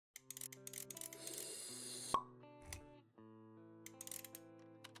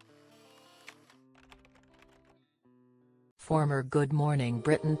Former Good Morning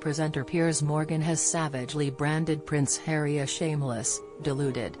Britain presenter Piers Morgan has savagely branded Prince Harry a shameless,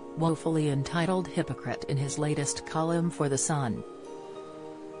 deluded, woefully entitled hypocrite in his latest column for The Sun.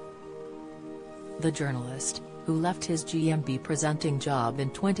 The journalist, who left his GMB presenting job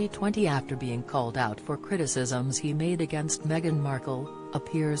in 2020 after being called out for criticisms he made against Meghan Markle,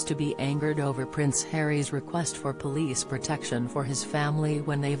 appears to be angered over Prince Harry's request for police protection for his family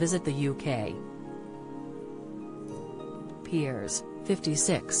when they visit the UK. Piers,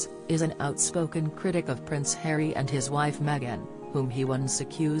 56, is an outspoken critic of Prince Harry and his wife Meghan, whom he once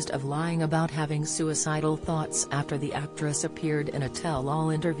accused of lying about having suicidal thoughts after the actress appeared in a tell-all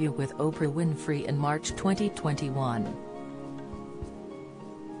interview with Oprah Winfrey in March 2021.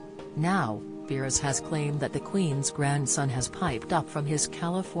 Now, Piers has claimed that the Queen's grandson has piped up from his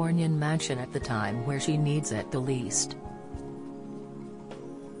Californian mansion at the time where she needs it the least.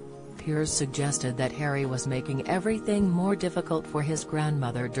 Piers suggested that Harry was making everything more difficult for his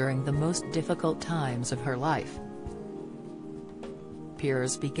grandmother during the most difficult times of her life.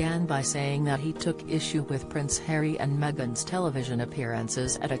 Piers began by saying that he took issue with Prince Harry and Meghan's television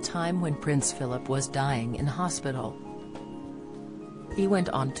appearances at a time when Prince Philip was dying in hospital. He went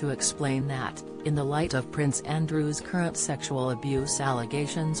on to explain that, in the light of Prince Andrew's current sexual abuse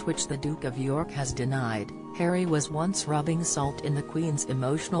allegations which the Duke of York has denied, Harry was once rubbing salt in the Queen's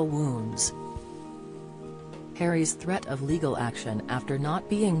emotional wounds. Harry's threat of legal action after not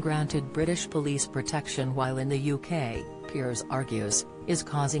being granted British police protection while in the UK, Piers argues, is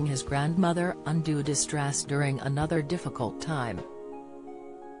causing his grandmother undue distress during another difficult time.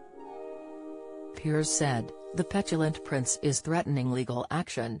 Piers said, "The petulant prince is threatening legal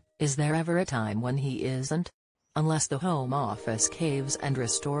action. Is there ever a time when he isn't? Unless the Home Office caves and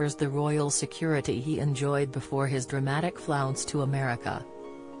restores the royal security he enjoyed before his dramatic flounce to America.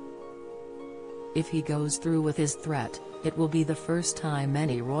 If he goes through with his threat, it will be the first time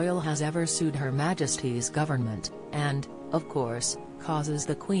any royal has ever sued Her Majesty's government, and, of course, causes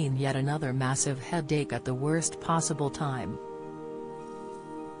the Queen yet another massive headache at the worst possible time."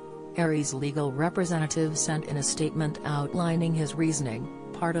 Harry's legal representative sent in a statement outlining his reasoning,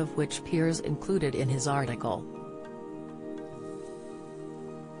 part of which Piers included in his article.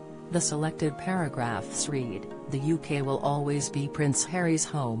 The selected paragraphs read, "The UK will always be Prince Harry's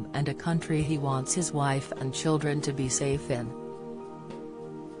home and a country he wants his wife and children to be safe in.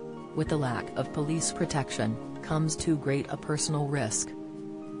 With the lack of police protection, comes too great a personal risk.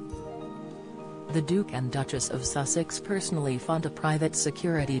 The Duke and Duchess of Sussex personally fund a private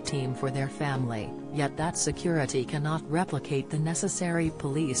security team for their family, yet that security cannot replicate the necessary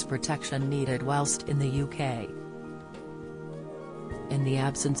police protection needed whilst in the UK. In the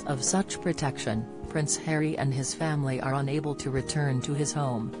absence of such protection, Prince Harry and his family are unable to return to his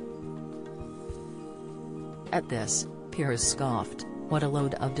home." At this, Piers scoffed, "What a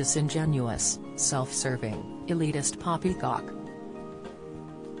load of disingenuous, self-serving, elitist poppycock.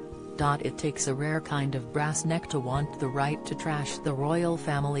 It takes a rare kind of brass neck to want the right to trash the royal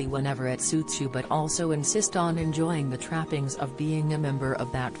family whenever it suits you but also insist on enjoying the trappings of being a member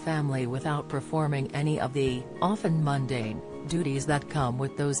of that family without performing any of the, often mundane, duties that come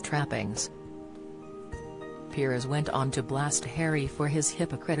with those trappings." Piers went on to blast Harry for his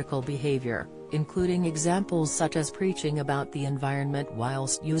hypocritical behaviour, including examples such as preaching about the environment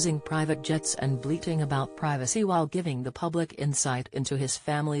whilst using private jets and bleating about privacy while giving the public insight into his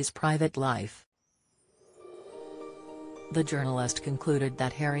family's private life. The journalist concluded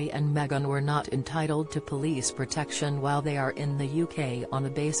that Harry and Meghan were not entitled to police protection while they are in the UK on the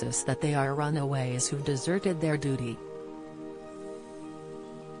basis that they are runaways who deserted their duty.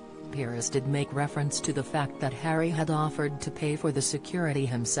 Piers did make reference to the fact that Harry had offered to pay for the security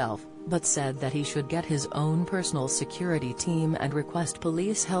himself, but said that he should get his own personal security team and request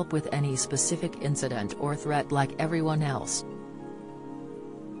police help with any specific incident or threat like everyone else.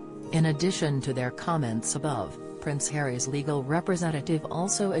 In addition to their comments above, Prince Harry's legal representative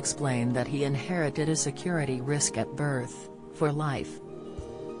also explained that he inherited a security risk at birth, for life.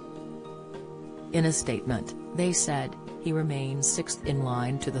 In a statement, they said, "He remains sixth in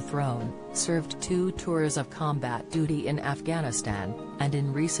line to the throne, served 2 tours of combat duty in Afghanistan, and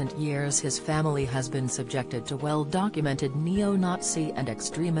in recent years his family has been subjected to well-documented neo-Nazi and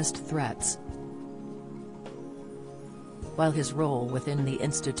extremist threats. While his role within the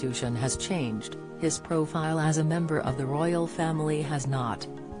institution has changed, his profile as a member of the royal family has not.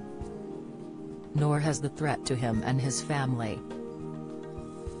 Nor has the threat to him and his family.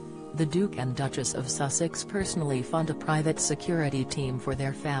 The Duke and Duchess of Sussex personally fund a private security team for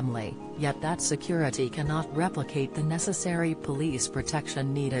their family, yet that security cannot replicate the necessary police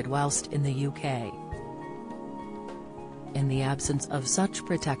protection needed whilst in the UK. In the absence of such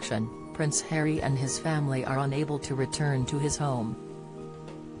protection, Prince Harry and his family are unable to return to his home.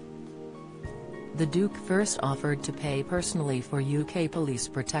 The Duke first offered to pay personally for UK police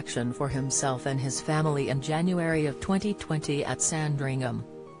protection for himself and his family in January of 2020 at Sandringham.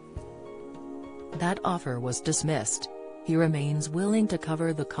 That offer was dismissed. He remains willing to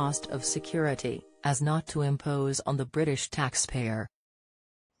cover the cost of security, as not to impose on the British taxpayer.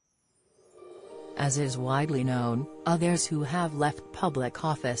 As is widely known, others who have left public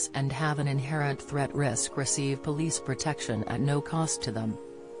office and have an inherent threat risk receive police protection at no cost to them.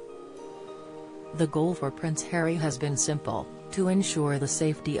 The goal for Prince Harry has been simple: to ensure the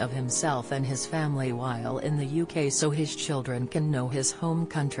safety of himself and his family while in the UK so his children can know his home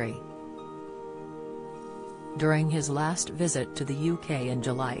country. During his last visit to the UK in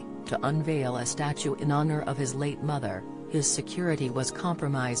July, to unveil a statue in honour of his late mother, his security was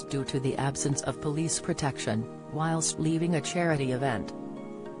compromised due to the absence of police protection, whilst leaving a charity event.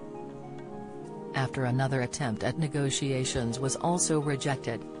 After another attempt at negotiations was also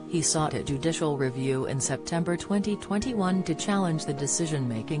rejected, he sought a judicial review in September 2021 to challenge the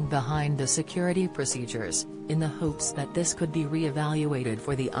decision-making behind the security procedures, in the hopes that this could be re-evaluated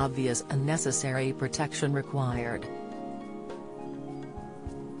for the obvious and necessary protection required.